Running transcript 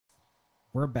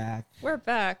We're back. We're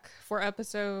back for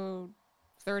episode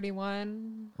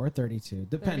 31 or 32,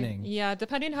 depending. 30, yeah,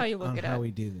 depending how you look on at how it.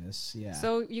 we do this. Yeah.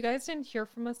 So you guys didn't hear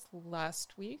from us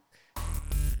last week.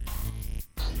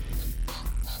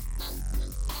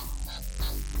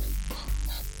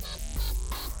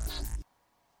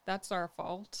 That's our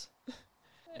fault.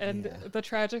 And the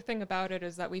tragic thing about it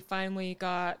is that we finally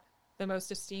got the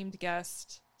most esteemed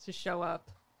guest to show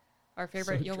up. Our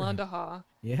favorite Yolanda Ha.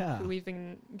 Yeah. Who we've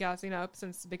been gassing up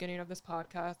since the beginning of this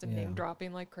podcast and name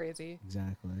dropping like crazy.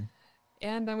 Exactly.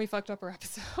 And then we fucked up our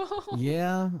episode.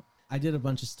 Yeah. I did a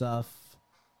bunch of stuff.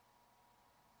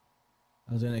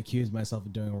 I was going to accuse myself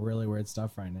of doing really weird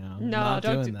stuff right now. No,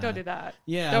 don't do that.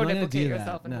 Yeah, don't I'm implicate do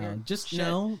yourself that. in No, weird just shit.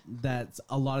 know that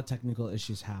a lot of technical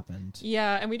issues happened.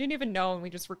 Yeah, and we didn't even know, and we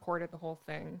just recorded the whole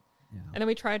thing. Yeah. And then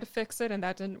we tried to fix it, and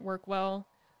that didn't work well.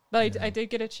 But I did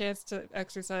get a chance to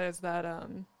exercise that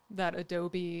that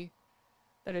Adobe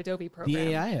program. The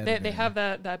AI editor. They have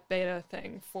that beta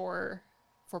thing for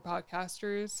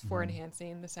podcasters for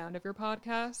enhancing the sound of your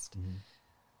podcast.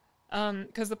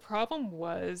 Because the problem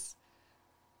was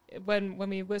when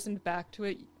we listened back to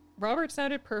it, Robert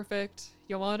sounded perfect.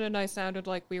 Yolanda and I sounded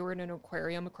like we were in an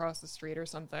aquarium across the street or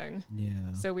something.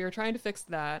 Yeah. So we were trying to fix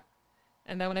that.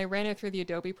 And then when I ran it through the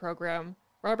Adobe program,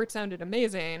 Robert sounded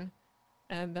amazing.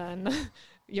 And then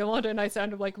Yolanda and I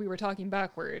sounded like we were talking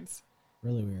backwards.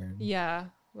 Really weird. Yeah,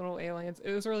 little aliens.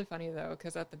 It was really funny, though,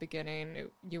 because at the beginning,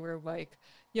 you were like,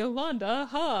 Yolanda,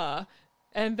 ha!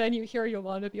 And then you hear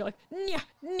Yolanda be like, nya,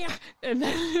 nya. And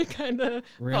then it kind of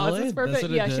pauses for a bit.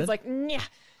 Yeah, she's like, nya.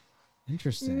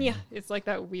 Interesting. Nya. It's like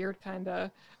that weird kind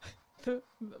of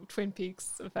Twin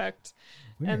Peaks effect.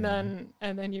 Weird.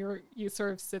 And then you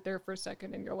sort of sit there for a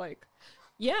second and you're like,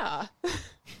 yeah.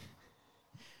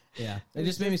 Yeah, it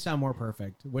just made me sound more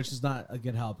perfect, which is not a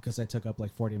good help because I took up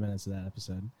like 40 minutes of that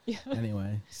episode. Yeah.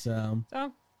 Anyway, so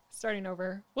starting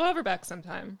over. We'll have her back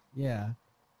sometime. Yeah.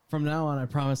 From now on, I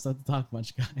promise not to talk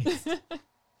much, guys.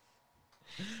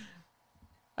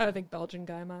 I don't think Belgian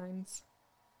guy minds.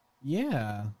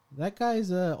 Yeah, that guy's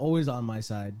always on my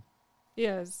side. He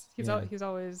is. He's Yeah. he's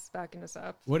always backing us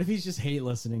up. What if he's just hate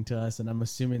listening to us, and I'm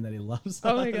assuming that he loves us?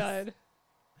 Oh my god.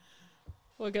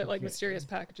 We'll get like mysterious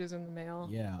packages in the mail.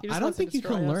 Yeah, He just I don't wants to think you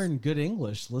destroy can us. learn good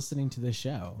English listening to this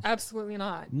show. Absolutely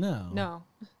not. No.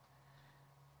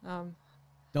 No.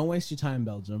 Don't waste your time,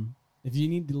 Belgium. If you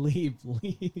need to leave,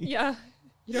 leave. Yeah.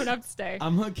 You don't have to stay.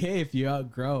 I'm okay if you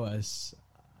outgrow us.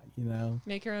 You know.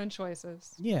 Make your own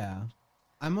choices. Yeah,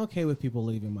 I'm okay with people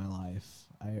leaving my life.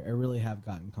 I really have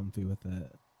gotten comfy with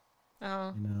it.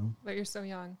 Oh. You know. But you're so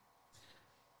young.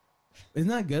 Isn't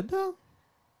that good though?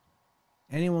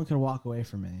 Anyone can walk away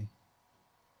from me.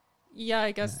 Yeah,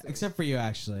 I guess. Except for you,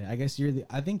 actually. I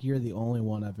think you're the only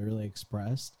one I've really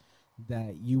expressed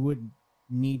that you would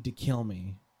need to kill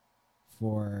me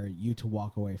for you to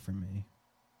walk away from me.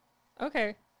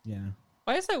 Okay. Yeah.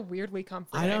 Why is that weirdly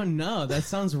comforting? I don't know. That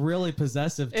sounds really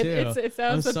possessive too. It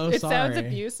sounds I'm so it sounds sorry.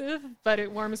 abusive, but it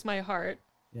warms my heart.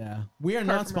 Yeah. We are Apart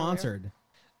not from earlier. sponsored.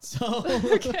 So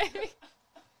Okay.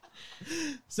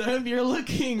 So if you're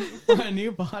looking for a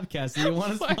new podcast that you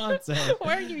want to sponsor.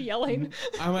 Why are you yelling?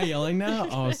 Am I yelling now?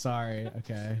 Oh, sorry.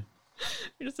 Okay.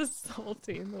 You're just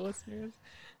assaulting the listeners.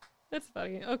 That's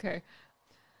funny. Okay.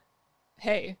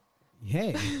 Hey.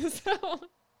 Hey. So.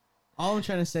 All I'm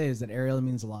trying to say is that Ariel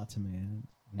means a lot to me.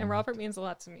 And Robert means a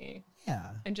lot to me.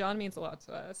 Yeah. And John means a lot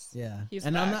to us. Yeah. He's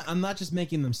and back. I'm not just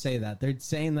making them say that. They're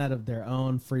saying that of their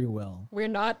own free will. We're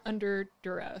not under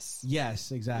duress.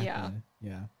 Yes, exactly.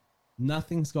 Yeah.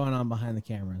 Nothing's going on behind the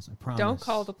cameras. I promise. Don't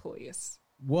call the police.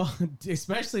 Well,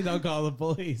 especially don't call the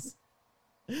police.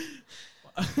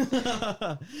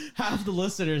 Half the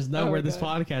listeners know where this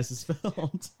podcast is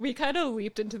filmed. We kind of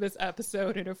leaped into this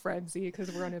episode in a frenzy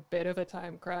because we're on a bit of a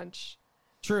time crunch.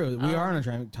 True, we are on a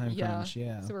time crunch.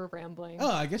 Yeah, so we're rambling.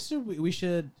 Oh, I guess we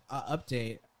should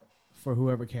update for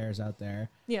whoever cares out there.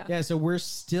 Yeah. So we're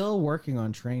still working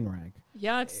on Trainwreck.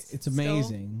 Yeah, it's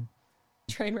amazing.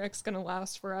 Trainwreck's gonna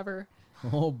last forever.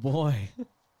 Oh boy.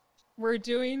 We're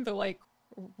doing the like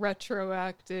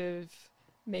retroactive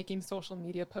making social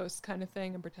media posts kind of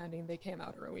thing and pretending they came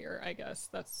out earlier. I guess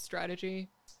that's strategy.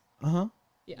 Uh-huh.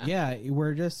 Yeah,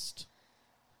 we're just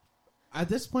at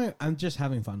this point I'm just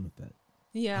having fun with it.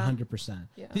 Yeah, 100%.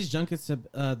 Yeah, these junkets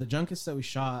the junkets that we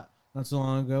shot not so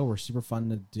long ago were super fun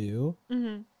to do.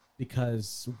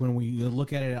 Because when we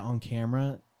look at it on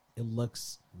camera, it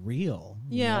looks real.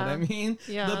 You know what I mean?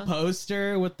 Yeah. The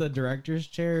poster with the director's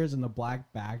chairs and the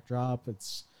black backdrop,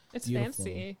 it's beautiful.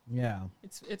 Fancy. Yeah.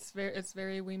 It's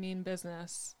very we mean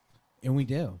business. And we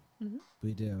do.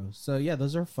 We do. So yeah,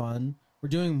 those are fun. We're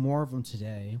doing more of them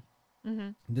today.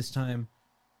 This time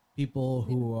people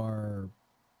who are,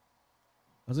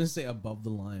 I was going to say above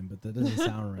the line, but that doesn't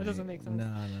sound right. That doesn't make sense.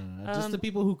 No. Just the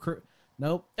people who,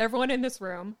 nope. Everyone in this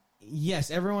room.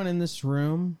 Yes, everyone in this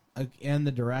room and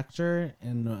the director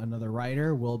and another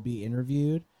writer will be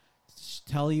interviewed to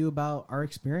tell you about our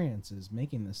experiences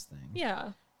making this thing.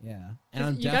 Yeah. Yeah.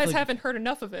 And you guys haven't heard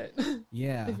enough of it.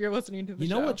 Yeah. If you're listening to the show. You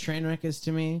know what Trainwreck is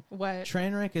to me? What?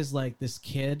 Trainwreck is like this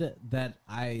kid that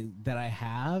I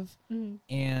have,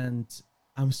 and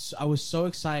I was so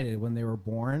excited when they were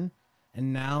born,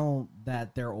 and now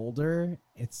that they're older,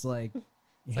 it's like,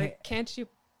 like, can't you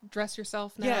dress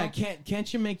yourself now? Yeah,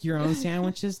 can't you make your own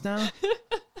sandwiches now?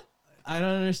 I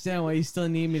don't understand why you still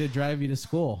need me to drive you to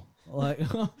school. Like,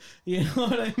 you know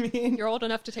what I mean? You're old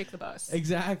enough to take the bus.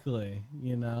 Exactly.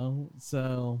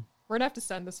 So we're gonna have to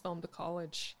send this film to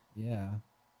college. Yeah,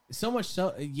 so much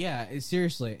so. Yeah,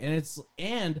 seriously, and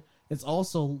it's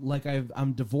also like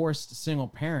I'm divorced single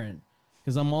parent,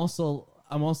 because I'm also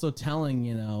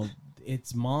telling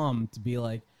its mom to be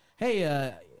like,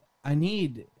 hey, I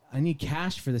need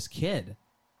cash for this kid.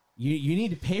 You need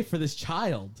to pay for this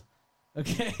child.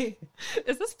 Okay.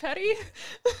 Is this petty?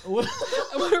 What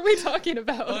are we talking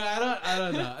about? I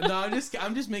don't know. No,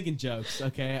 I'm just making jokes.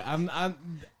 Okay. I'm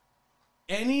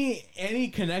any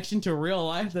connection to real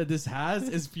life that this has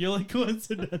is purely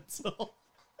coincidental.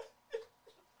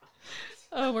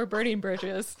 Oh, we're burning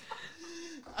bridges.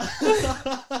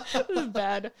 This is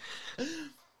bad.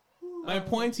 My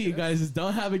point to you guys is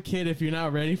don't have a kid if you're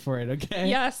not ready for it. Okay.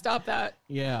 Yeah. Stop that.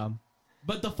 Yeah.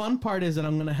 But the fun part is that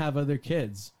I'm gonna have other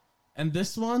kids. And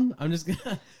this one, I'm just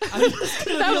gonna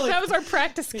that was our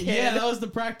practice kid. Yeah, that was the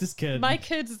practice kid. My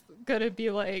kid's gonna be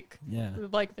like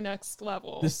the next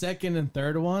level. The second and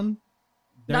third one,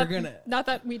 not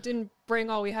that we didn't bring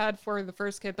all we had for the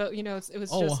first kid, but it was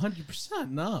just 100%.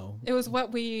 No, it was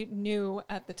what we knew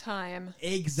at the time.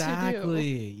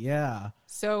 Exactly. Yeah.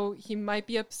 So he might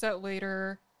be upset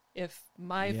later if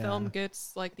my film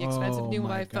gets like the expensive new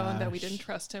iPhone that we didn't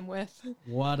trust him with.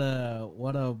 What did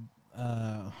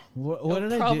I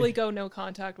do? Probably go no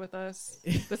contact with us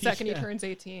the second he turns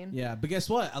 18. Yeah, but guess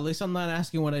what? At least I'm not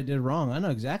asking what I did wrong. I know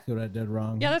exactly what I did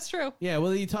wrong. Yeah, that's true. Yeah,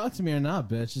 whether you talk to me or not,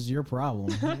 bitch, is your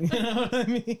problem. You know what I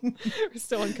mean? We're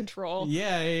still in control.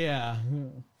 Yeah.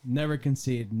 Never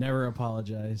concede. Never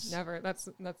apologize. Never. That's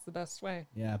the best way.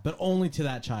 Yeah, but only to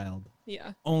that child.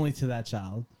 Yeah. Only to that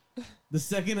child. The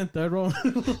second and third one.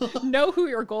 Know who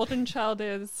your golden child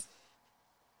is.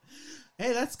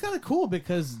 Hey, that's kind of cool,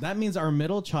 because that means our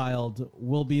middle child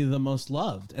will be the most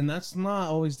loved, and that's not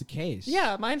always the case.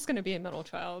 Yeah, mine's going to be a middle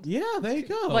child. Yeah, there you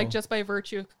go. Like, just by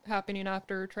virtue of happening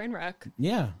after Trainwreck.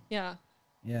 Yeah. Yeah.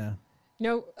 Yeah.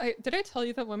 Did I tell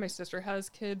you that when my sister has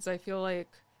kids, I feel like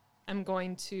I'm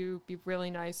going to be really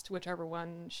nice to whichever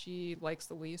one she likes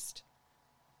the least?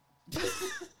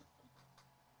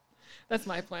 That's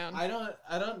my plan. I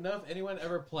don't know if anyone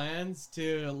ever plans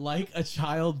to like a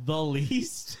child the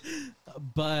least,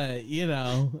 but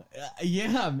yeah,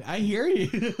 I hear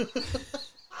you.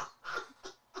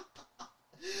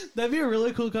 That'd be a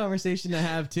really cool conversation to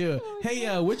have too.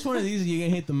 Hey, which one of these are you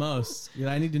gonna hate the most?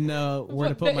 I need to know where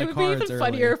to put my cards. It would be even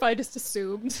funnier if I just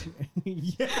assumed.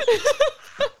 Yeah.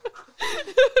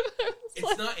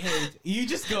 It's not hate. You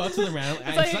just go up to them random.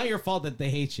 It's not your fault that they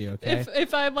hate you, okay?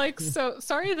 If I'm like, so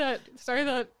sorry that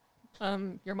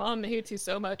your mom hates you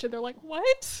so much, and they're like,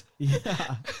 what?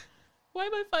 Yeah. Why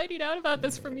am I finding out about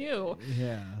this from you?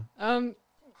 Yeah. No,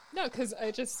 because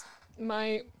I just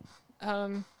maybe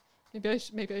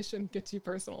I shouldn't get too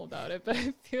personal about it, but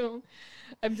I feel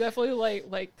I'm definitely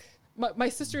like my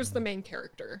sister's the main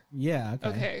character. Yeah.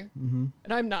 Okay. Mm-hmm.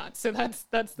 And I'm not, so that's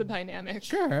the dynamic.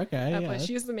 Sure. Okay. Yeah,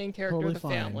 she's the main character of the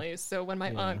family. So when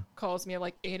my aunt calls me at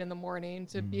like 8 a.m.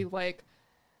 to be like,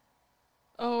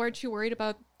 "Oh, aren't you worried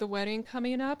about the wedding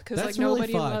coming up? Because like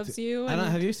nobody loves you." And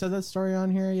have you said that story on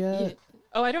here yet? Yeah.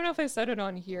 Oh, I don't know if I said it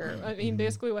on here. I mean,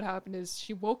 basically what happened is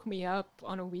she woke me up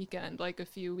on a weekend, like a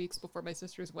few weeks before my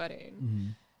sister's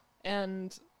wedding,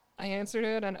 and I answered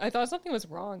it, and I thought something was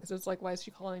wrong, because it's like, why is she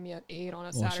calling me at 8 on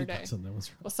a Saturday? She thought something was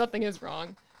wrong. Well, something is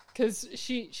wrong, because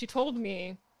she told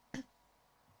me,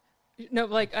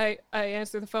 like I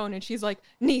answered the phone, and she's like,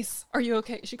 "Niece, are you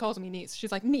okay?" She calls me niece.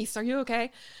 She's like, "Niece, are you okay?"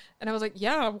 And I was like,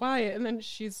 "Yeah, why?" And then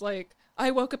she's like,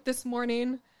 "I woke up this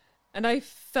morning, and I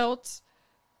felt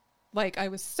like I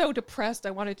was so depressed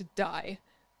I wanted to die."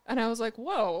 And I was like,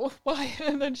 "Whoa, why?"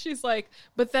 And then she's like,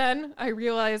 "But then I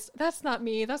realized that's not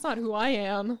me. That's not who I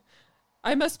am.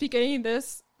 I must be getting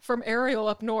this from Ariel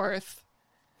up north."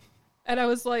 And I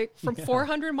was like, "From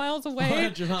 400 miles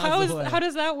away? How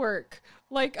does that work?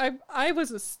 Like, I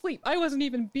was asleep. I wasn't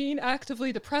even being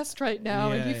actively depressed right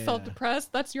now. And you felt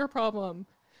depressed. That's your problem."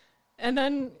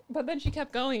 But then she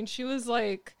kept going. She was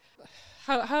like,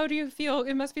 how do you feel?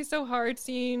 It must be so hard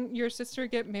seeing your sister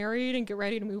get married and get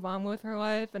ready to move on with her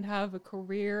life and have a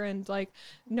career, and like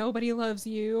nobody loves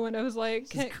you. And I was like,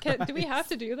 do we have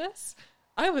to do this?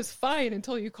 I was fine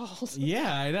until you called.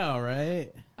 Yeah, I know,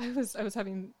 right? I was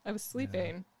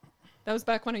sleeping. Yeah. That was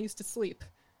back when I used to sleep.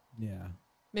 Yeah.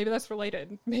 Maybe that's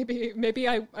related. Maybe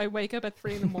I wake up at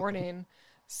 3 a.m.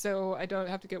 so I don't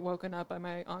have to get woken up by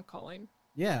my aunt calling.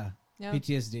 Yeah.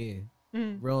 PTSD.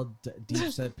 Real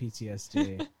deep set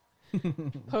PTSD.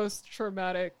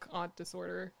 Post-traumatic aunt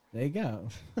disorder. There you go.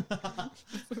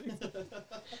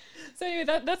 So anyway,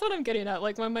 that's what I'm getting at.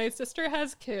 Like when my sister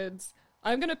has kids,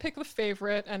 I'm going to pick the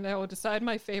favorite, and I will decide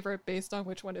my favorite based on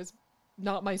which one is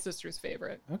not my sister's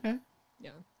favorite. Okay. Yeah.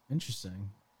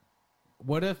 Interesting.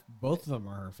 What if both of them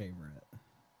are her favorite?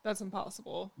 That's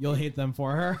impossible. You'll hate them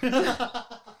for her?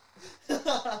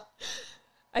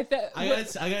 I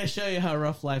gotta show you how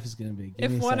rough life is going to be.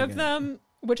 If one of them,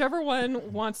 whichever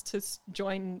one wants to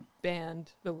join band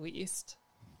the least,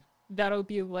 that'll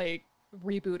be like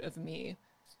reboot of me.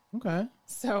 Okay.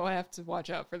 So I have to watch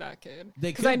out for that kid.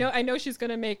 Because I know she's going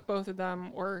to make both of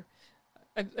them, or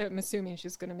I'm assuming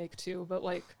she's going to make two, but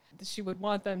like she would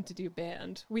want them to do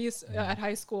band. We used, at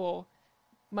high school,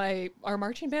 our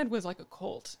marching band was like a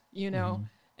cult,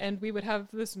 and we would have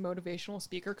this motivational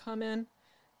speaker come in,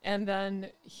 and then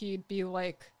he'd be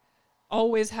like,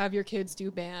 always have your kids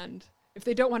do band. If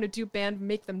they don't want to do band,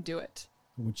 make them do it.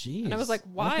 Oh, geez. And I was like,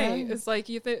 why? Okay. It's like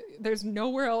there's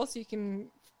nowhere else you can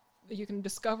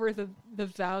discover the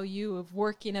value of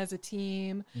working as a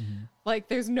team. Mm-hmm. Like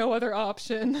there's no other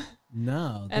option.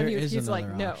 No, there is another like,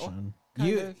 option.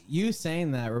 No, you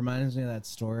saying that reminds me of that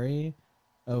story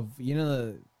of,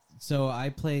 so I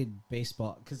played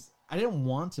baseball because I didn't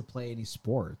want to play any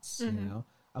sports,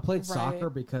 I played soccer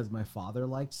because my father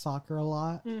liked soccer a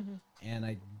lot. Mm-hmm. And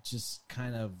I just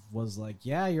kind of was like,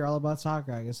 yeah, you're all about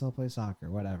soccer. I guess I'll play soccer,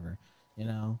 whatever.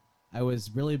 I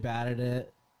was really bad at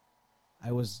it.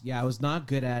 I was not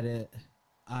good at it.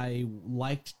 I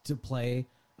liked to play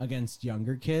against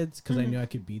younger kids because I knew I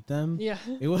could beat them. Yeah.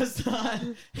 It was not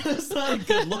a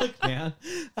good look, man.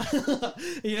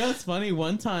 It's funny.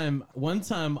 One time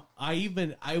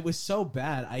I was so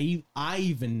bad. I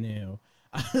even knew.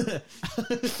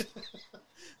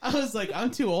 I was like,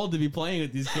 I'm too old to be playing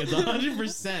with these kids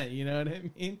 100%. You know what I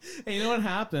mean? And you know what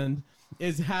happened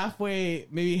is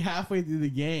maybe halfway through the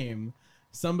game,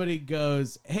 somebody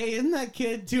goes, hey, isn't that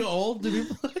kid too old to be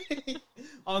playing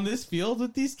on this field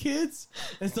with these kids?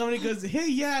 And somebody goes, hey,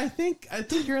 yeah, I think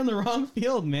you're on the wrong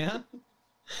field, man.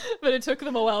 But it took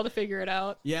them a while to figure it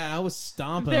out. Yeah, I was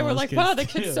stomping. They were like, wow, the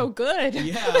kid's so good.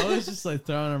 Yeah, I was just like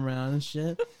throwing them around and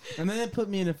shit. And then they put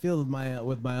me in a field with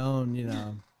my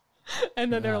own,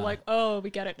 And then they're like, oh, we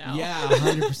get it now. Yeah,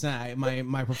 100%.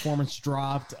 My performance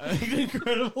dropped.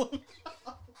 Incredible.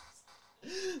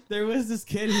 There was this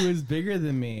kid who was bigger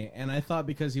than me, and I thought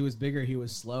because he was bigger, he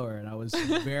was slower, and I was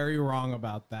very wrong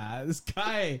about that. This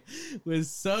guy was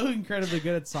so incredibly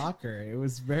good at soccer. It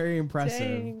was very impressive.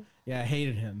 Dang. Yeah, I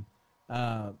hated him.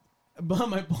 But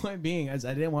my point being is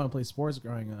I didn't want to play sports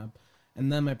growing up,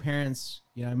 and then my parents,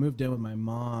 I moved in with my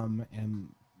mom and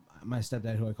my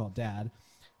stepdad, who I call dad,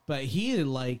 but he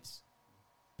liked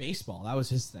baseball. That was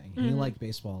his thing. Mm-hmm. He liked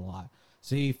baseball a lot.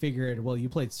 So he figured, well, you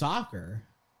played soccer.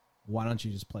 Why don't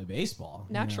you just play baseball?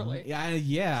 Naturally.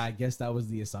 Yeah, I guess that was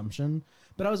the assumption.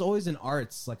 But I was always in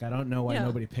arts. Like, I don't know why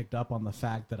nobody picked up on the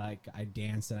fact that I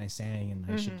danced and I sang and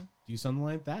I should do something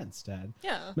like that instead.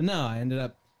 Yeah. But no, I ended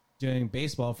up doing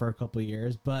baseball for a couple of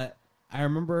years. But I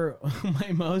remember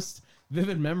my most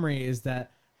vivid memory is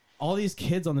that all these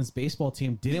kids on this baseball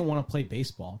team didn't want to play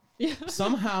baseball. Yeah.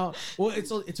 Somehow, well,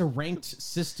 it's a ranked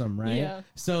system, right? Yeah.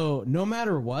 So no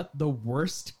matter what, the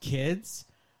worst kids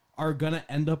are going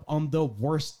to end up on the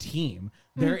worst team.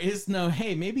 There is no,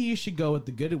 hey, maybe you should go with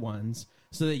the good ones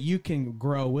so that you can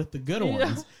grow with the good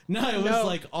ones. No, it was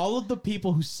like all of the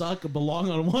people who suck belong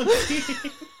on one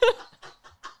team.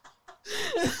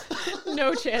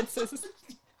 No chances.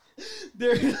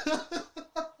 They're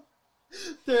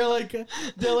like,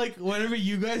 whenever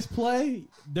you guys play,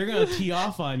 they're going to tee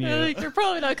off on you. You're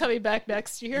probably not coming back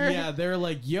next year. Yeah, they're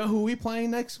like, yo, who are we playing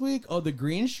next week? Oh, the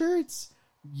green shirts?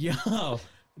 Yo,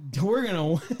 we're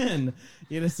going to win.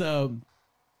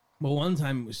 But one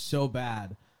time it was so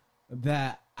bad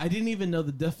that I didn't even know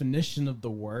the definition of the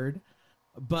word,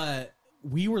 but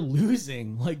we were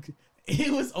losing. Like,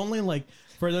 it was only like,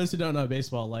 for those who don't know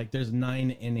baseball, like there's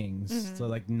 9 innings. So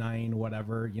like 9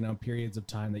 whatever, periods of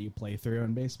time that you play through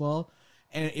in baseball.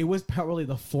 And it was probably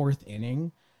the 4th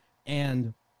inning.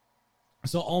 And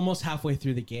so almost halfway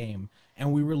through the game.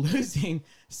 and we were losing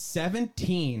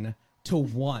 17-1.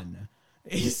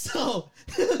 So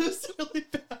it was really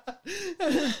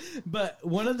bad. But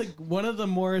one of the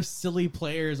more silly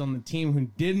players on the team who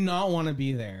did not want to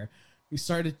be there, we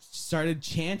started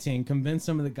chanting, convinced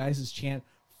some of the guys to chant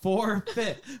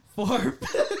forfeit,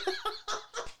 forfeit.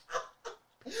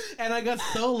 And I got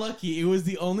so lucky. It was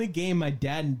the only game my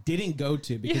dad didn't go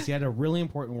to because he had a really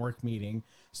important work meeting.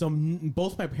 So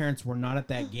both my parents were not at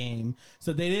that game.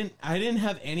 So I didn't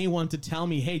have anyone to tell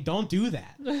me, hey, don't do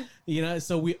that. You know,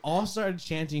 so we all started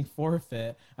chanting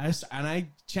forfeit. And I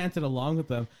chanted along with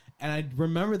them. And I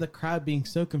remember the crowd being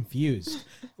so confused.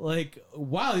 Like,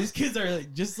 wow, these kids are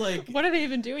just like, what are they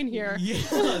even doing here?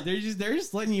 Yeah, they're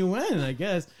just letting you win, I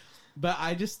guess. But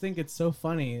I just think it's so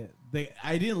funny.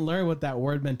 I didn't learn what that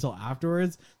word meant until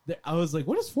afterwards. I was like,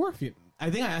 what is forfeit? I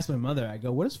think I asked my mother, I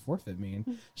go, what does forfeit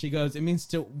mean? She goes, it means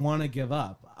to want to give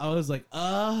up. I was like,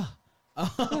 I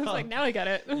was like, now I get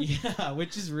it. Yeah,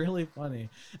 which is really funny.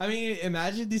 I mean,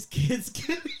 imagine these kids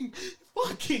getting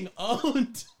fucking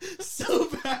owned so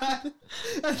bad.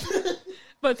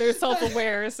 But they're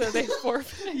self-aware, so they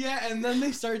forfeit. Yeah, and then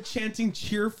they start chanting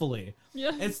cheerfully.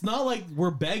 Yeah. It's not like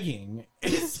we're begging.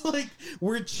 It's like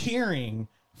we're cheering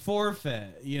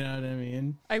forfeit. You know what I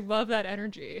mean? I love that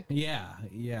energy. Yeah.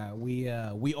 We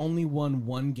only won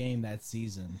one game that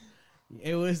season.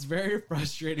 It was very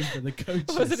frustrating for the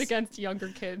coaches. Was it against younger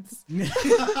kids?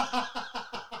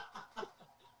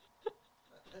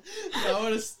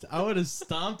 I would have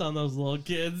stomped on those little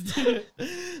kids.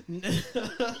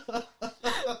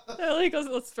 Like,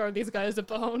 let's throw these guys a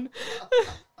bone.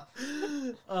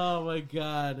 Oh my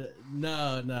god,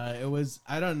 no, it was,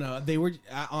 I don't know. They were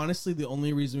honestly, the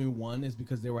only reason we won is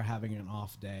because they were having an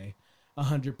off day.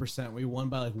 100%. We won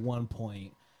by like 1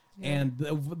 point. Yeah. And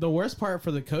the worst part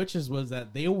for the coaches was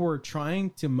that they were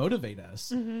trying to motivate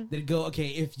us. Mm-hmm. They'd go, okay,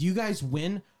 if you guys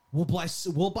win, we'll buy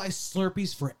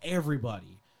Slurpees for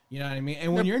everybody. You know what I mean?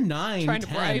 And when you're 9, 10,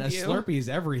 a Slurpee is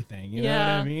everything. You know what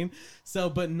I mean? So,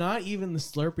 but not even the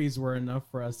Slurpees were enough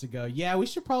for us to go, yeah, we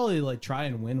should probably like try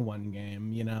and win one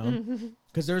game, you know?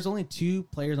 Because there was only 2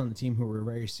 players on the team who were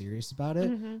very serious about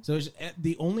it. Mm-hmm. So it was,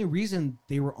 the only reason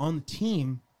they were on the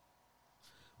team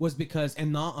was because,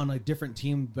 and not on a different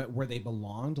team, but where they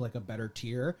belonged, like a better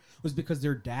tier, was because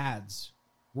their dads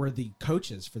were the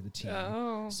coaches for the team.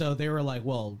 Oh. So they were like,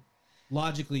 well,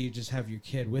 logically, you just have your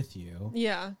kid with you.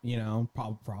 Yeah. You know,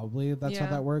 probably that's how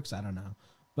that works. I don't know.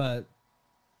 But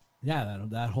yeah,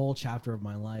 that whole chapter of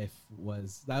my life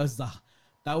was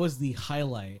the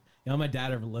highlight. You know, my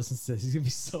dad ever listens to this, he's gonna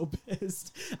be so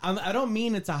pissed. I don't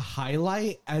mean it's a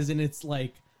highlight as in it's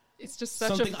like, it's just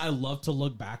something I love to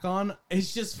look back on.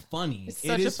 It's just funny. It's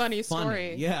such a funny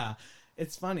story. Yeah.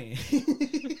 It's funny.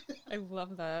 I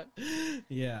love that.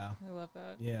 Yeah. I love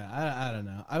that. Yeah. I don't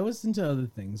know. I was into other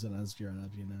things when I was growing up,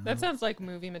 you know. That sounds like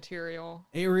movie material.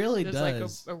 It really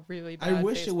does. Like a really bad I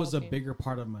wish it was team. A bigger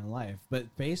part of my life,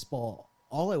 but baseball,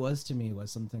 all it was to me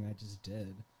was something I just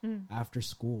did after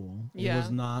school. It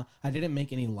was not, I didn't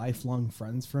make any lifelong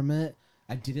friends from it.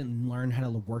 I didn't learn how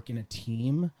to work in a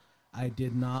team. I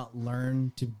did not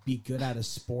learn to be good at a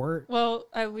sport. Well,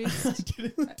 at least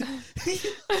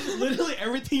literally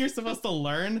everything you're supposed to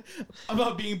learn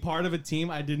about being part of a team,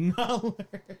 I did not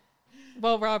learn.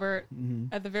 Well, Robert,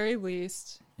 at the very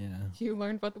least, you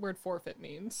learned what the word forfeit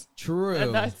means. True.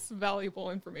 And that's valuable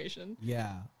information.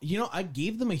 Yeah. You know, I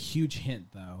gave them a huge hint,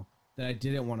 though, that I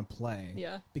didn't want to play.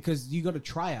 Yeah. Because you go to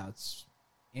tryouts,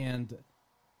 and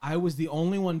I was the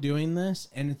only one doing this,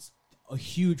 and it's a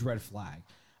huge red flag.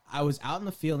 I was out in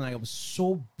the field and I was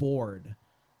so bored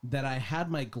that I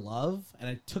had my glove and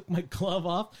I took my glove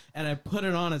off and I put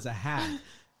it on as a hat.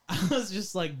 I was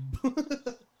just like,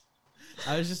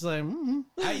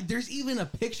 there's even a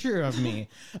picture of me.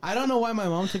 I don't know why my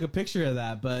mom took a picture of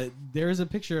that, but there's a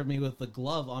picture of me with the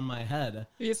glove on my head.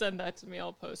 You send that to me,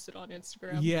 I'll post it on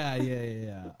Instagram. Yeah.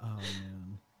 Oh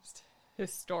man. Just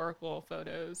historical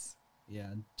photos. Yeah.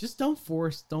 Just don't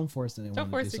force anyone to do something. Don't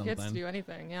force the kids to do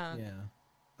anything, yeah. Yeah.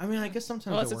 I mean, I guess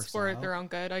sometimes unless it's for their own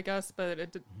good, I guess, but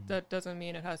that doesn't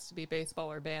mean it has to be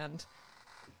baseball or band.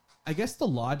 I guess the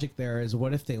logic there is,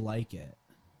 what if they like it?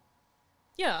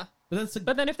 Yeah.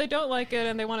 But then if they don't like it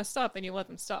and they want to stop, then you let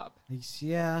them stop.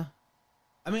 Yeah.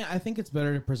 I mean, I think it's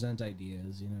better to present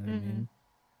ideas, you know what I mean?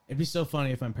 It'd be so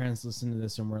funny if my parents listened to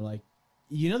this and were like,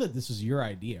 you know that this was your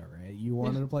idea, right? You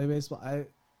wanted to play baseball? I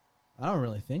don't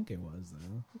really think it was,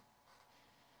 though.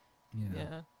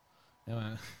 Yeah.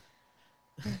 Anyway.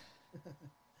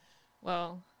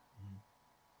 Well,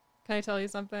 can I tell you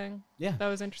something? Yeah. That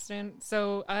was interesting.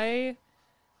 So I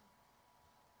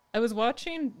was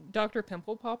watching Dr.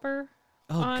 Pimple Popper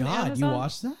Oh on God, Amazon. you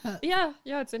watched that? Yeah,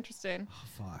 it's interesting. Oh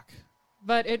fuck.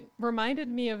 But it reminded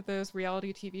me of those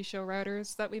reality TV show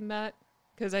writers that we met,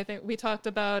 because I think we talked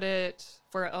about it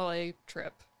for a LA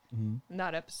trip in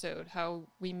that episode, how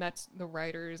we met the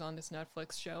writers on this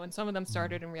Netflix show, and some of them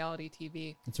started in reality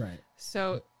TV. That's right.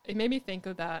 So it made me think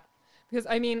of that, because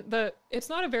I mean, it's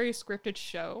not a very scripted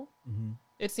show.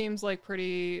 It seems like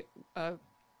pretty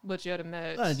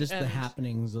legitimate, just the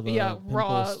happenings of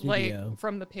raw, studio. like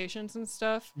from the patients and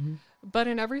stuff. But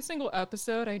in every single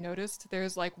episode, I noticed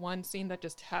there's like one scene that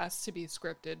just has to be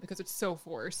scripted because it's so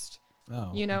forced.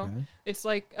 Oh, you know, okay. It's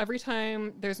like every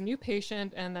time there's a new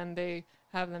patient, and then they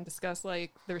have them discuss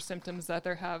like their symptoms that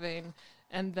they're having,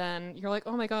 and then you're like,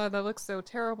 oh my God, that looks so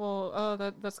terrible. Oh,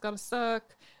 that's gotta suck.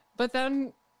 But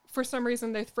then for some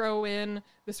reason they throw in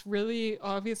this really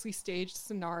obviously staged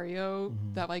scenario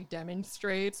that like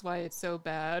demonstrates why it's so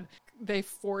bad. They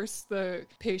force the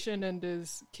patient and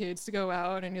his kids to go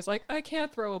out, and he's like, I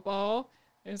can't throw a ball.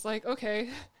 And it's like, okay,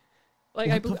 like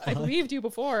I believed you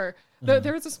before.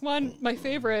 There was this one, my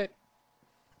favorite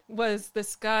was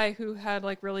this guy who had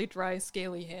like really dry,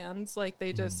 scaly hands. Like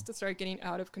they just started getting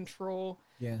out of control,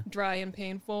 dry and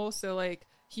painful. So like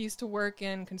he used to work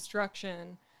in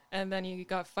construction, and then he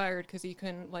got fired because he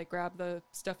couldn't like grab the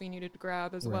stuff he needed to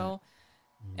grab as well.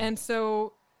 And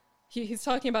so he's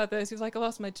talking about this. He's like, I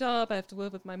lost my job. I have to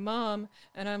live with my mom.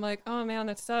 And I'm like, oh man,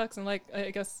 that sucks. And like,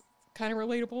 I guess kind of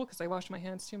relatable because I wash my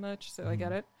hands too much. So I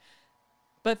get it.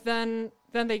 But then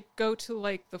they go to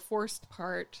like the forced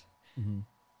part,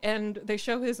 and they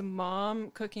show his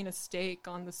mom cooking a steak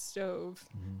on the stove.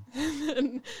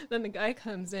 And then the guy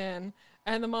comes in,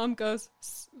 and the mom goes,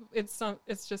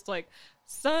 it's just like,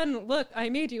 son, look, I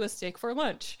made you a steak for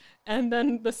lunch. And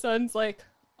then the son's like,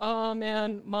 oh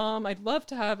man, Mom, I'd love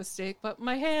to have a steak, but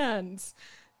my hands.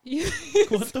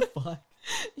 What the fuck?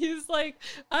 He's like,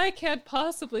 I can't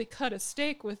possibly cut a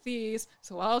steak with these,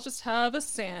 so I'll just have a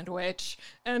sandwich.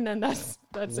 And then that's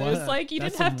it. It's like, you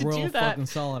didn't have to do that. Fucking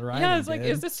solid writing, yeah, it's like, dude.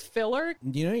 is this filler?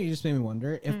 You know, you just made me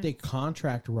wonder if they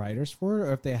contract writers for it,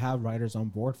 or if they have writers on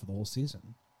board for the whole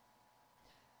season.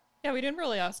 Yeah, we didn't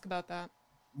really ask about that.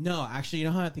 No, actually, you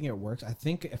know how I think it works? I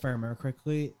think, if I remember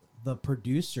correctly, the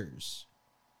producers,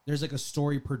 there's like a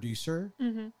story producer,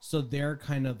 so they're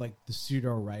kind of like the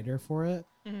pseudo writer for it,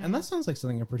 and that sounds like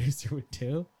something a producer would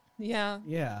do. Yeah.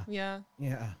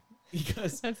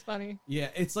 Because that's funny. Yeah,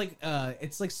 it's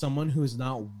like someone who's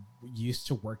not used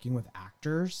to working with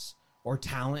actors or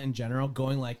talent in general,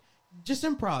 going like, just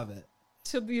improv it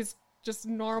to these just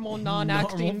normal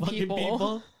non-acting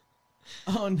people.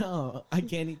 Oh no, I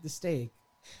can't eat the steak.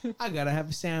 I gotta have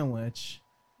a sandwich.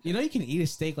 You know, you can eat a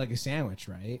steak like a sandwich,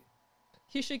 right?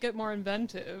 He should get more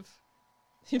inventive.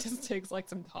 He just takes like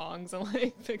some tongs and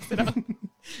like picks it up.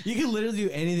 You can literally do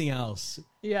anything else.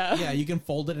 Yeah. Yeah, you can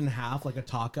fold it in half like a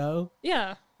taco.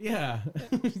 Yeah. Yeah.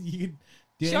 You could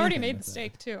do she already made the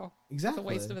steak too. Exactly. It's a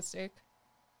waste of a steak.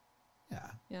 Yeah.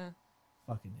 Yeah.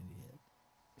 Fucking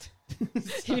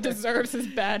idiot. He deserves his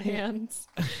bad hands.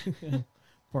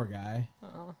 Poor guy.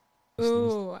 Oh.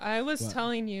 Ooh, I was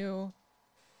telling you,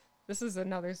 this is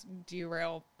another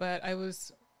derail, but I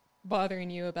was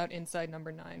bothering you about Inside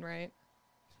Number 9, right?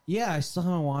 Yeah, I still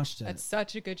haven't watched it. It's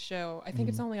such a good show. I think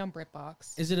it's only on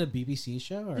BritBox. Is it a BBC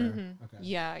show? Or? Okay.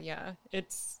 Yeah.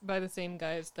 It's by the same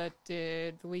guys that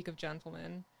did The League of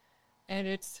Gentlemen. And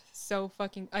it's so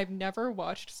fucking... I've never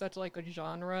watched such like a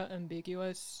genre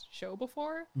ambiguous show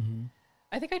before.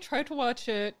 I think I tried to watch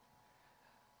it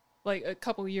like a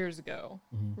couple years ago,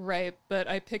 right? But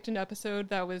I picked an episode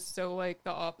that was so like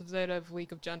the opposite of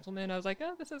League of Gentlemen. I was like,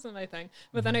 oh, this isn't my thing.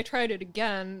 But then I tried it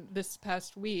again this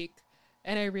past week,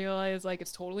 and I realized like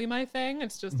it's totally my thing.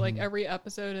 It's just like every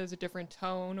episode has a different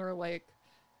tone or like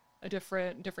a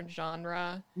different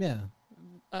genre. Yeah.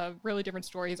 Really different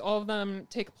stories. All of them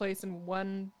take place in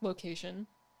one location.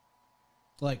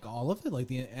 Like all of it, like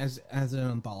as an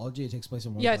anthology, it takes place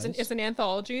in one place? place? It's an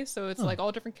anthology, so it's like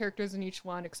all different characters in each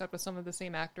one, except with some of the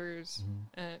same actors,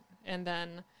 and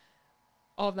then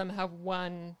all of them have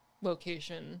one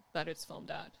location that it's filmed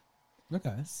at.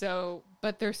 Okay. So,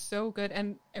 but they're so good,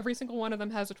 and every single one of them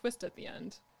has a twist at the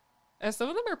end. And some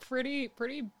of them are pretty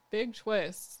big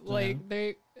twists. Like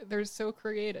they're so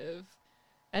creative,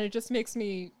 and it just makes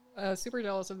me super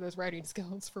jealous of those writing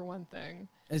skills for one thing.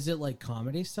 Is it like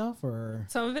comedy stuff or?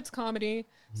 Some of it's comedy.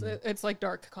 So it's like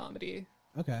dark comedy.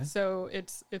 Okay. So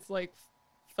it's like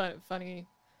funny,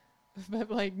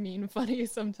 but like mean funny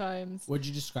sometimes. Would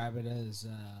you describe it as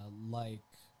like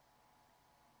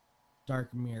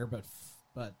Dark Mirror,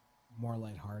 but more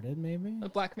lighthearted, maybe? A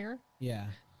Black Mirror? Yeah.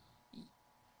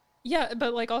 Yeah,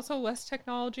 but like also less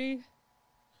technology.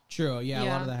 True. Yeah, a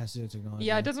lot of that has to do with technology.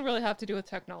 Yeah, it doesn't really have to do with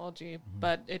technology,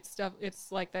 but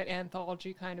it's like that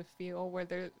anthology kind of feel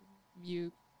where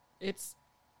it's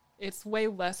way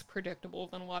less predictable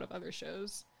than a lot of other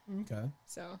shows. Okay.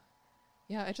 So,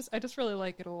 yeah, I just really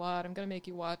like it a lot. I'm gonna make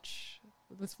you watch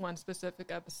this one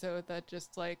specific episode that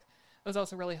just like was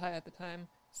also really high at the time.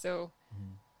 So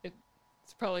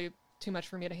it's probably too much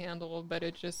for me to handle, but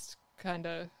it just kind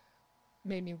of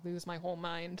made me lose my whole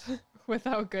mind with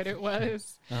how good it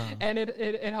was. And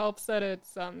it helps that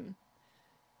it's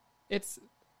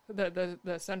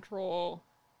the central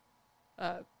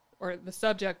or the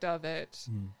subject of it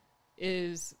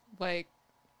is like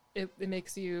it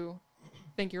makes you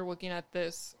think you're looking at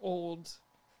this old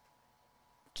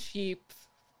cheap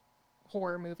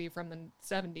horror movie from the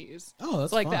 70s. Oh,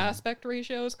 that's so, like fun. the aspect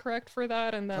ratio is correct for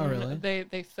that, and then really?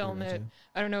 they film it.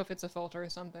 I don't know if it's a filter or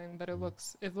something, but it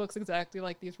looks exactly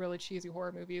like these really cheesy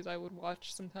horror movies I would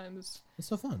watch sometimes. It's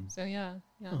so fun. So yeah.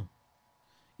 Huh.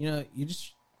 You know, you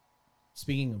just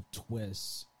speaking of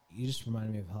twists, you just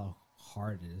reminded me of how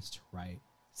hard it is to write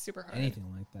Super hard. anything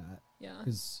like that. Yeah.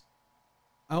 Because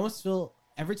I almost feel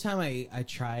every time I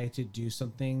try to do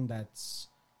something that's,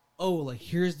 oh, like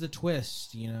here's the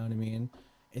twist, you know what I mean?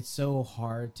 It's so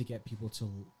hard to get people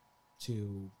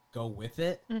to go with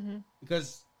it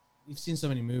because you've seen so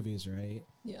many movies, right?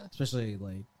 Yeah. Especially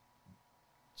like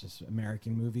just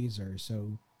American movies are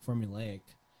so formulaic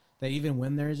that even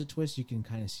when there is a twist, you can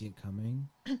kind of see it coming.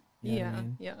 You know what I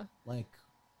mean? Yeah. Like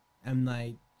M.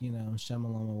 Night, you know,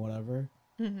 Shyamalan or whatever.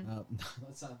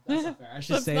 That's not fair. I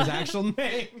should say his actual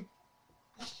name.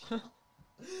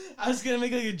 I was gonna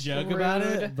make like a joke about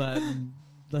it, but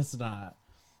let's not.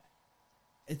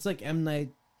 It's like M. Night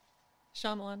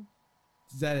Shyamalan.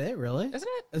 Is that it? Really? Isn't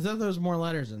it? I thought there was more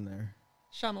letters in there.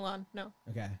 Shyamalan. No.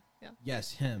 Okay. Yeah.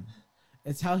 Yes, him.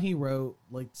 It's how he wrote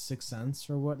like Sixth Sense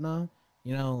or whatnot.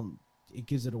 You know, it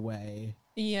gives it away.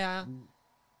 Yeah.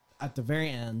 At the very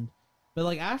end, but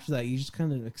like after that, you just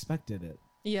kind of expected it.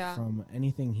 Yeah. From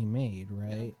anything he made,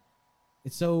 right? Yeah.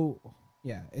 It's so.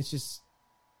 Yeah. It's just.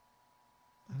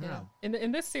 I don't know.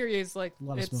 In this series, like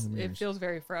it feels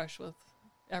very fresh with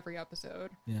every episode.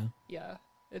 Yeah. Yeah.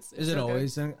 It's Is it so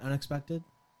always unexpected?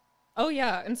 Oh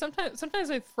yeah, and sometimes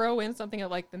they throw in something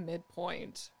at like the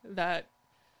midpoint that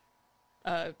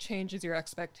changes your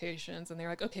expectations, and they're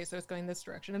like, okay, so it's going this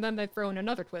direction, and then they throw in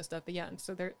another twist at the end.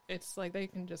 So it's like they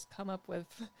can just come up with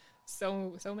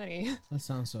so many. That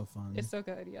sounds so fun. It's so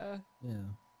good, yeah. Yeah,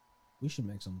 we should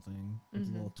make something with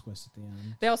a little twist at the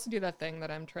end. They also do that thing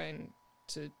that I'm trying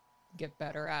to get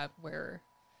better at, where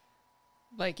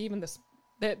like even this,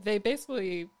 they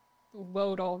basically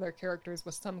load all their characters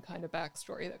with some kind of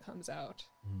backstory that comes out.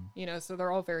 You know, so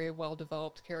they're all very well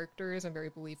developed characters and very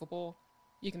believable.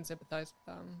 You can sympathize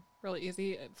with them really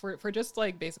easy for just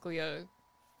like basically a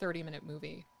 30-minute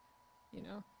movie, you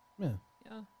know.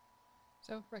 Yeah.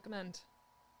 So recommend.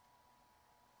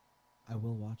 I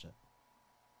will watch it.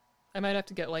 I might have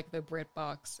to get like the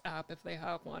BritBox app if they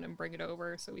have one and bring it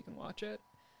over so we can watch it,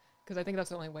 because I think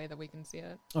that's the only way that we can see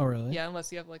it. Oh really? Yeah, unless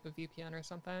you have like a VPN or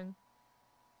something.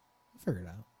 I'll figure it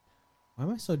out. Why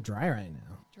am I so dry right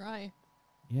now? Dry.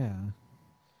 Yeah.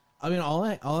 I mean, all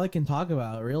I can talk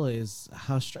about really is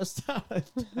how stressed out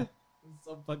I've been. I'm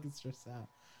so fucking stressed out.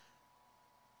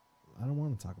 I don't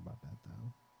want to talk about that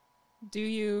though. Do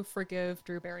you forgive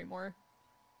Drew Barrymore?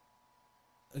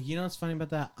 You know what's funny about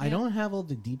that? Yeah. I don't have all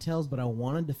the details, but I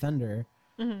want to defend her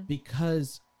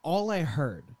because all I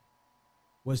heard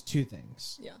was two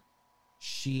things. Yeah.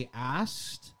 She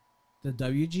asked the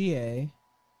WGA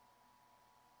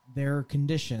their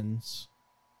conditions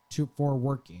for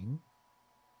working,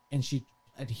 and she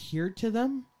adhered to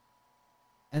them.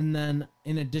 And then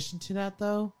in addition to that,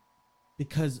 though,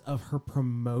 because of her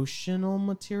promotional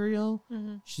material,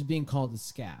 she's being called a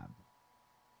scab.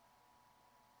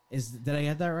 Did I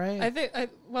get that right? I think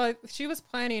she was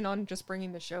planning on just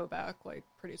bringing the show back like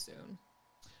pretty soon.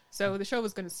 So the show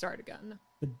was going to start again.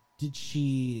 But did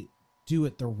she do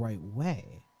it the right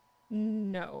way?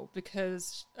 No,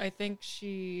 because I think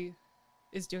she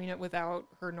is doing it without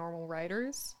her normal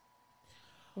writers,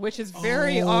 which is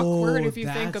very awkward if you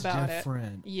think about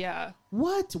different. It. Yeah.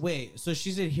 What? Wait, so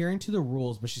she's adhering to the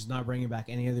rules, but she's not bringing back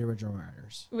any of the original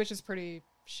writers, which is pretty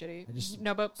shitty.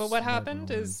 No, but what happened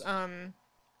is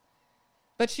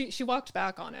but she walked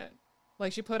back on it.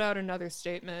 Like she put out another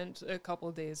statement a couple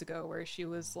of days ago where she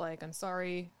was like, "I'm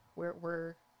sorry,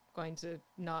 we're going to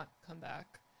not come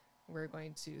back. We're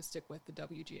going to stick with the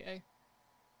WGA."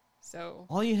 So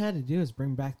all you had to do is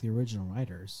bring back the original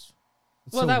writers.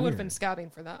 Well, that would have been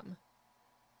scabbing for them.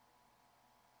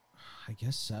 I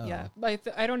guess so. Yeah, like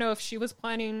I don't know if she was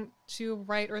planning to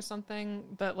write or something,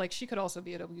 but like she could also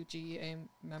be a WGA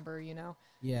member, you know.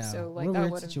 Yeah. So like what a that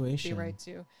weird wouldn't situation. be right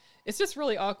too. It's just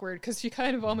really awkward because she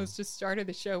kind of almost just started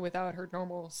the show without her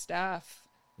normal staff.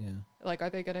 Yeah. Like, are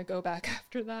they gonna go back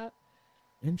after that?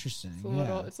 Interesting. It's a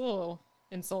little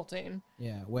insulting.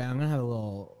 Yeah. Wait, I'm gonna have a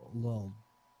little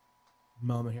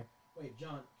moment here. Wait,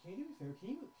 John, can you do me a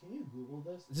favor? Can you Google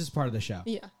this? This is part of the show.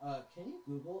 Yeah. Can you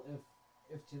Google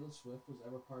if Taylor Swift was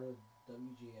ever part of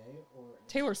WGA or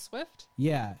Taylor Swift?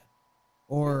 Yeah.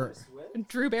 Or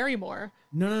Drew Barrymore.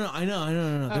 No. I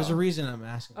know. There's a reason I'm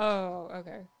asking. Oh,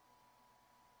 okay.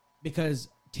 Because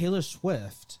Taylor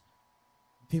Swift,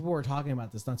 people were talking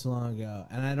about this not too long ago,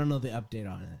 and I don't know the update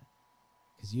on it.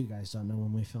 Because you guys don't know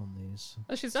when we film these.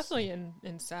 Oh, she's definitely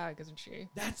in SAG, isn't she?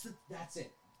 That's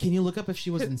it. Can you look up if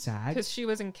she was in SAG? Because she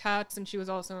was in Cats, and she was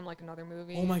also in like another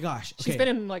movie. Oh my gosh. Okay. She's been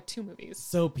in like 2 movies.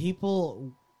 So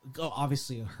people,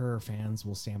 obviously her fans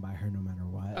will stand by her no matter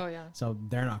what. Oh yeah. So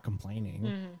they're not complaining.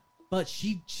 Mm-hmm. But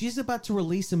she's about to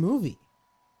release a movie.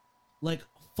 Like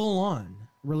full on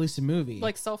release a movie.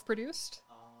 Like self-produced?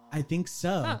 I think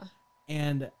so. Huh.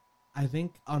 And I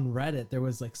think on Reddit there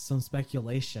was like some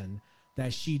speculation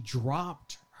that she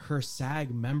dropped her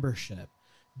SAG membership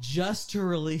just to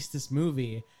release this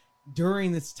movie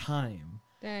during this time.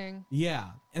 Dang. Yeah.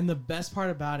 And the best part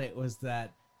about it was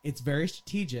that it's very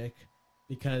strategic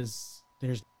because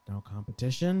there's no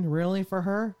competition really for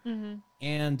her. Mm-hmm.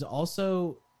 And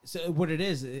also, so what it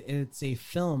is, it's a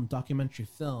documentary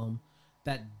film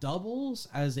that doubles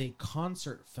as a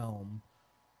concert film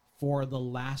for the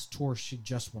last tour she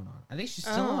just went on. I think she's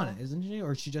still on it, isn't she?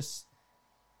 Or she just...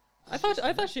 I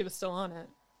thought she was still on it.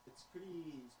 It's pretty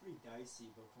dicey,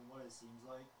 but from what it seems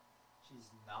like, she's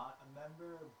not a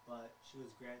member, but she was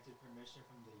granted permission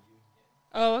from the union.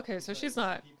 Oh, okay, so she's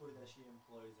not... People that she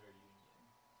employs are union.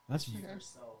 That's She okay.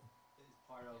 herself is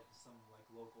part of some like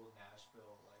local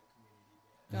Nashville like community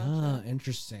band. Gotcha.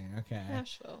 Interesting. Okay.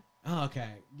 Nashville. Oh, okay.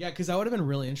 Yeah, because that would have been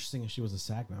really interesting if she was a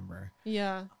SAG member.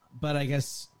 Yeah. But I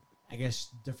guess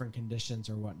different conditions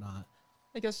or whatnot.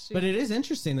 I guess she... But it is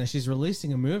interesting that she's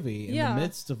releasing a movie in Yeah. the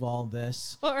midst of all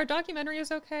this. Well, are documentaries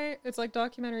okay? It's like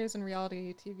documentaries and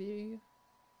reality TV.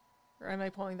 Or am I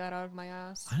pulling that out of my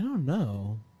ass? I don't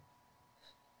know.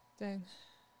 Dang.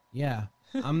 Yeah.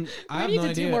 I We have need no to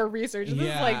idea. do more research. This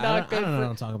Yeah, is like not good I don't know for... what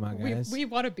I'm talking about, guys. We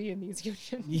want to be in these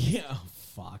unions. Yeah. Oh,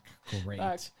 fuck. Great.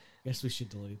 Fuck. Guess we should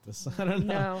delete this. I don't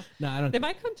know. No. No, I don't. They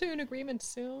might come to an agreement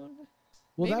soon.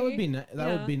 Well, that would be maybe. that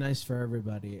Yeah. would be nice for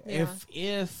everybody Yeah.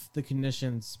 if the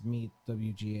conditions meet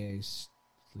WGA's,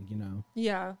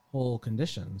 Yeah. whole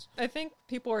conditions. I think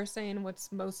people are saying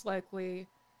what's most likely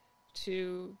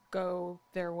to go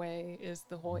their way is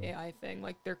the whole AI thing.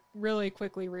 Like they're really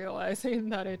quickly realizing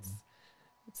that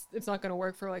it's not going to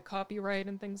work for like copyright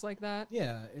and things like that.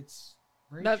 Yeah, it's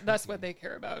very That's tricky. what they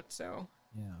care about. So,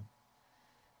 Yeah.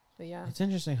 but yeah. It's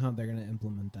interesting how they're going to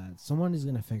implement that. Someone is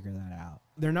going to figure that out.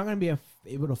 They're not going to be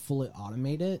able to fully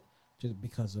automate it just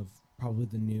because of probably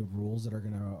the new rules that are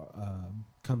going to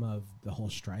come of the whole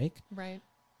strike. Right.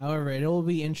 However, it will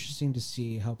be interesting to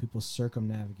see how people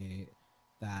circumnavigate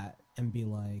that and be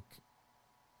like,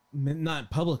 not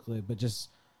publicly, but just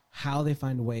how they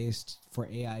find ways for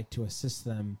AI to assist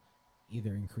them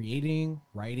either in creating,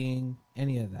 writing,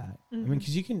 any of that. I mean,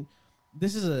 because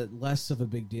this is a less of a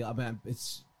big deal. I mean,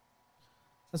 that's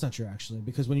not true, actually,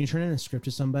 because when you turn in a script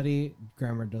to somebody,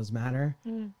 grammar does matter.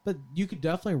 But you could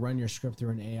definitely run your script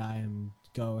through an AI and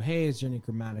go, hey, is there any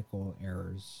grammatical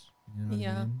errors? You know what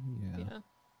I mean? Yeah. So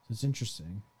it's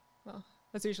interesting. Well,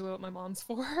 that's usually what my mom's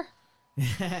for.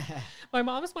 My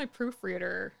mom is my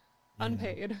proofreader,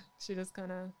 unpaid. She just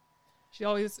kind of, she's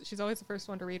always the first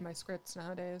one to read my scripts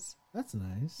nowadays. That's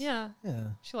nice. Yeah. Yeah.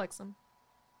 She likes them.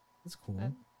 That's cool.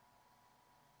 But-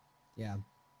 Yeah.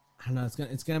 I don't know.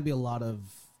 It's gonna be a lot of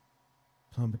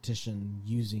competition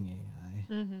using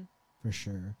AI for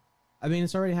sure. I mean,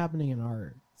 it's already happening in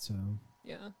art. So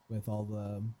Yeah. with all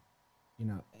the,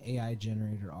 AI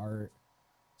generated art,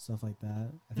 stuff like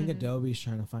that. I think Adobe's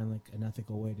trying to find like an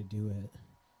ethical way to do it,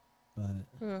 but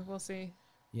Ooh, we'll see.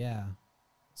 yeah,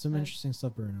 some interesting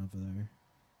stuff brewing over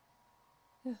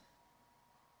there.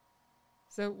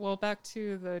 So, well, back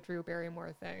to the Drew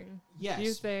Barrymore thing. Yes. Do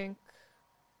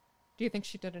you think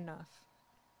she did enough?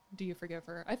 Do you forgive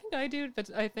her? I think I do, but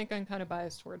I think I'm kind of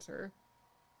biased towards her.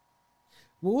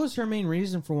 What was her main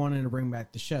reason for wanting to bring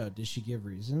back the show? Did she give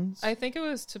reasons? I think it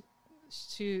was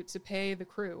to pay the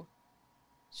crew.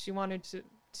 She wanted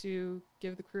to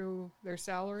give the crew their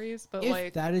salaries, but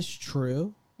if that is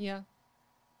true, yeah.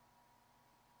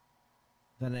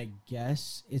 then I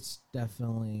guess it's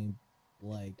definitely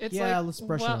like, it's yeah, like let's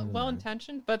brush it under well there.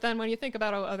 intentioned, but then when you think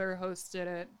about how other hosts did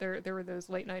it, there were those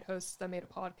late night hosts that made a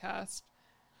podcast,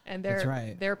 and That's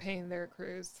right. they're paying their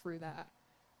crews through that.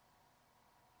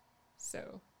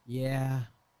 So Yeah.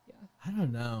 I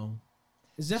don't know.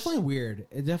 It's definitely weird.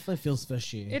 It definitely feels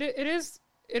fishy. it is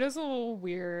a little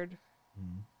weird,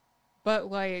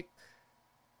 but like,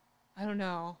 I don't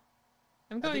know.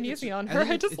 I'm going easy on her.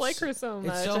 I just like her so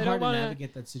much. It's so I hard don't want to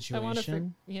navigate that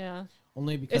situation. Yeah.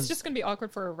 Only because It's just gonna be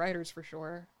awkward for writers for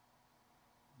sure.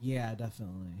 Yeah,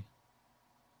 definitely.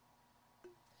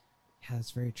 Yeah,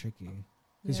 it's very tricky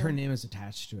because Yeah. her name is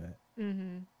attached to it.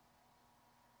 Mm-hmm.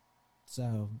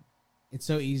 So it's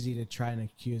so easy to try and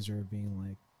accuse her of being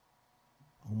like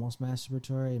almost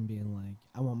masturbatory and being like,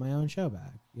 I want my own show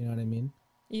back. You know what I mean?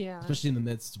 Yeah. Especially in the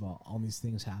midst of all these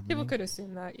things happening. People could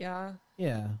assume that, yeah.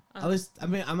 Yeah. At least, I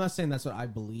mean, I'm not saying that's what I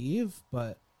believe,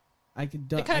 but I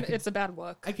could. It's a bad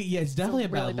look. Yeah, it's definitely a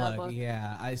really bad bad look. look.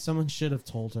 Yeah, someone should have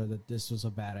told her that this was a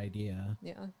bad idea.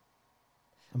 Yeah.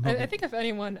 I'm I hoping- think if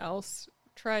anyone else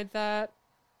tried that,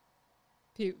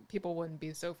 people wouldn't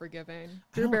be so forgiving.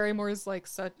 Drew Barrymore's like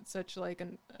such like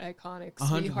an iconic 100%.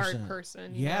 sweetheart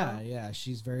person. you Yeah, know? yeah,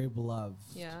 she's very beloved.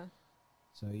 Yeah.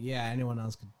 So yeah, anyone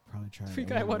else could probably try.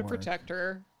 I want to protect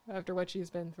her after what she's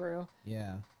been through.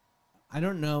 Yeah, I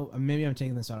don't know. Maybe I'm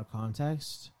taking this out of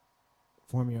context.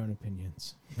 Form your own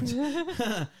opinions.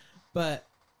 But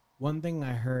one thing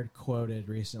I heard quoted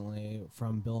recently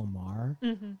from Bill Maher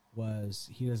was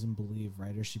he doesn't believe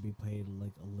writers should be paid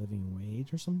like a living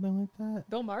wage or something like that.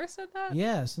 Bill Maher said that?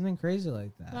 Yeah, something crazy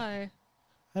like that. Why?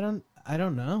 I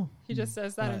don't know. He just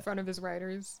says that in But- front of his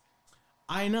writers.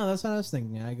 I know, that's what I was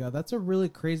thinking. I go, that's a really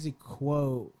crazy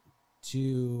quote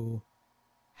to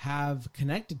have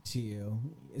connected to you,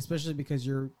 especially because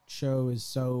your show is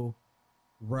so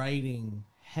writing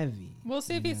heavy. We'll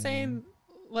see if you he's know what I saying,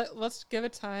 mean? let's give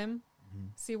it time.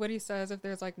 See what he says if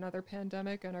there's like another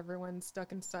pandemic and everyone's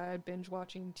stuck inside binge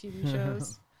watching TV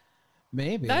shows.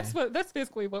 Maybe. That's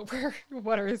basically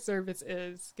what our service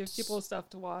is. Give people stuff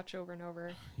to watch over and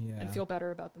over Yeah. and feel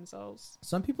better about themselves.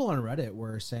 Some people on Reddit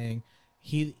were saying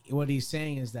what he's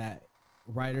saying is that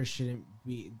writers shouldn't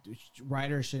be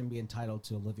entitled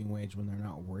to a living wage when they're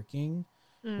not working,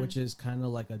 which is kind of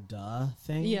like a duh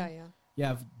thing. Yeah.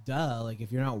 Yeah, duh. Like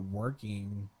if you're not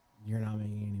working, you're not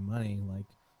making any money. Like,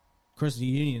 of course, the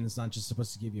union is not just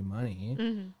supposed to give you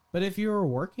money, but if you're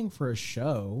working for a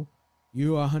show,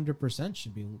 you 100%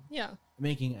 should be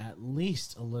making at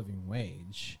least a living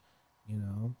wage. You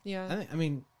know? Yeah. I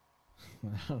mean,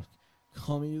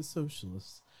 call me a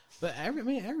socialist, but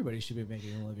everybody should be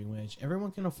making a living wage.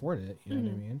 Everyone can afford it. You know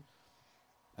what I mean?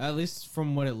 At least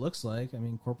from what it looks like. I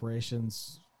mean,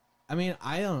 corporations. I mean,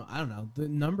 I don't know. The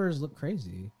numbers look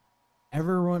crazy.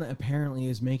 Everyone apparently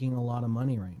is making a lot of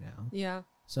money right now. Yeah.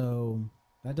 So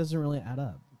that doesn't really add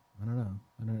up. I don't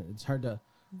know. It's hard to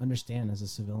understand as a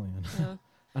civilian. Yeah.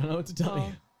 I don't know what to tell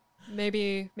you.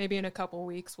 Maybe in a couple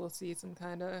weeks we'll see some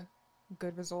kind of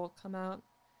good result come out.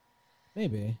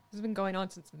 Maybe. This has been going on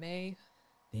since May.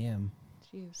 Damn.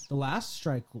 Jeez. The last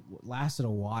strike lasted a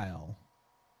while.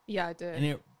 Yeah, it did. And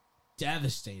it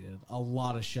devastated a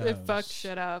lot of shows. It fucked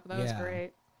shit up. That was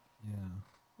great. Yeah.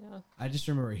 Yeah. I just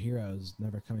remember Heroes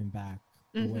never coming back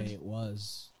the way it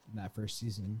was in that first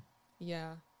season.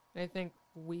 Yeah. I think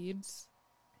Weeds,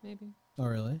 maybe. Oh,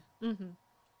 really? Mm-hmm.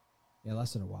 Yeah, it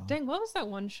lasted a while. Dang, what was that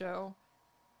one show?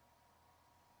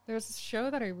 There's a show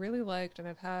that I really liked, and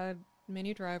it had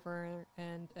Minnie Driver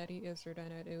and Eddie Izzard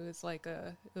in it. It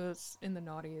was in the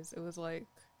noughties. It was like,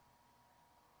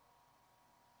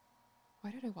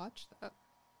 why did I watch that?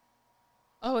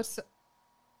 Oh,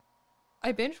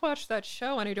 I binge watched that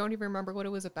show and I don't even remember what it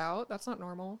was about. That's not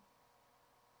normal.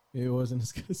 It wasn't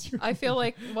as good as you. I feel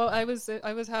like, well, I was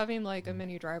having like a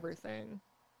Minnie Driver thing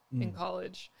in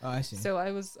college. Oh, I see. So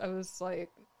I was like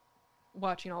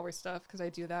watching all her stuff because I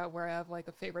do that where I have like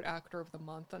a favorite actor of the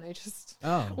month and I just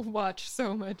watch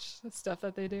so much stuff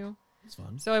that they do. It's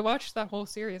fun. So I watched that whole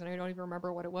series and I don't even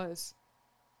remember what it was.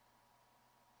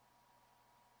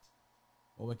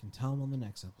 Well, we can tell them on the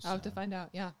next episode. I'll have to find out.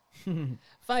 Yeah.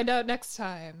 Find out next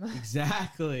time.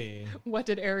 Exactly. What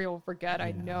did Ariel forget? Yeah.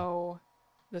 I know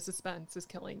the suspense is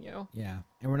killing you. Yeah.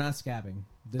 And we're not scabbing.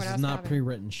 This We're is not scabbing.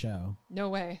 pre-written show. No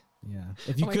way. Yeah.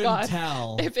 If you Oh my couldn't God.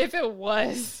 tell. If it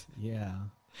was, Yeah.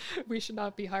 we should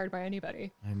not be hired by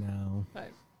anybody. I know. But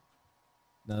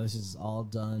No, this is all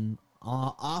done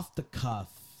off the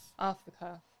cuff. off the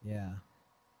cuff. Yeah.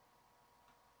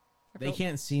 I They feel-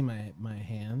 can't see my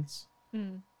hands,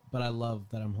 but I love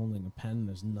that I'm holding a pen.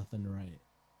 There's nothing right.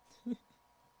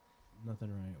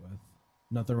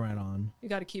 Nothing right on. You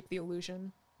got to keep the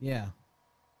illusion. Yeah.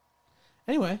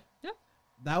 Anyway. Yeah.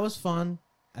 that was fun.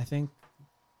 I think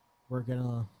we're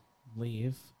gonna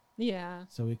leave. Yeah.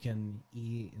 So we can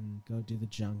eat and go do the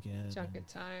junket. Junket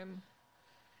time.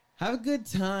 Have a good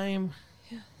time.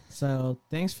 Yeah. So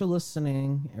thanks for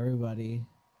listening, everybody.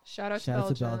 Shout out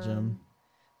to Belgium.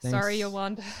 Sorry,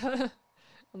 Yolanda.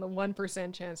 On the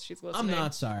 1% chance she's listening. I'm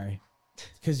not sorry.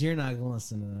 Because you're not going to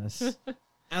listen to this.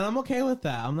 And I'm okay with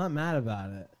that. I'm not mad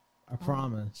about it. I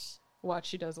promise. Watch,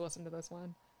 she does listen to this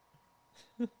one.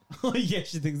 Oh, yeah,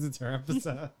 she thinks it's her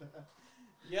episode.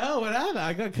 Yo, what happened?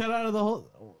 I got cut out of the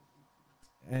whole...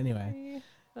 Anyway.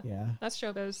 Bye. Yeah. That's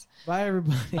showbiz. Bye,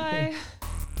 everybody. Bye.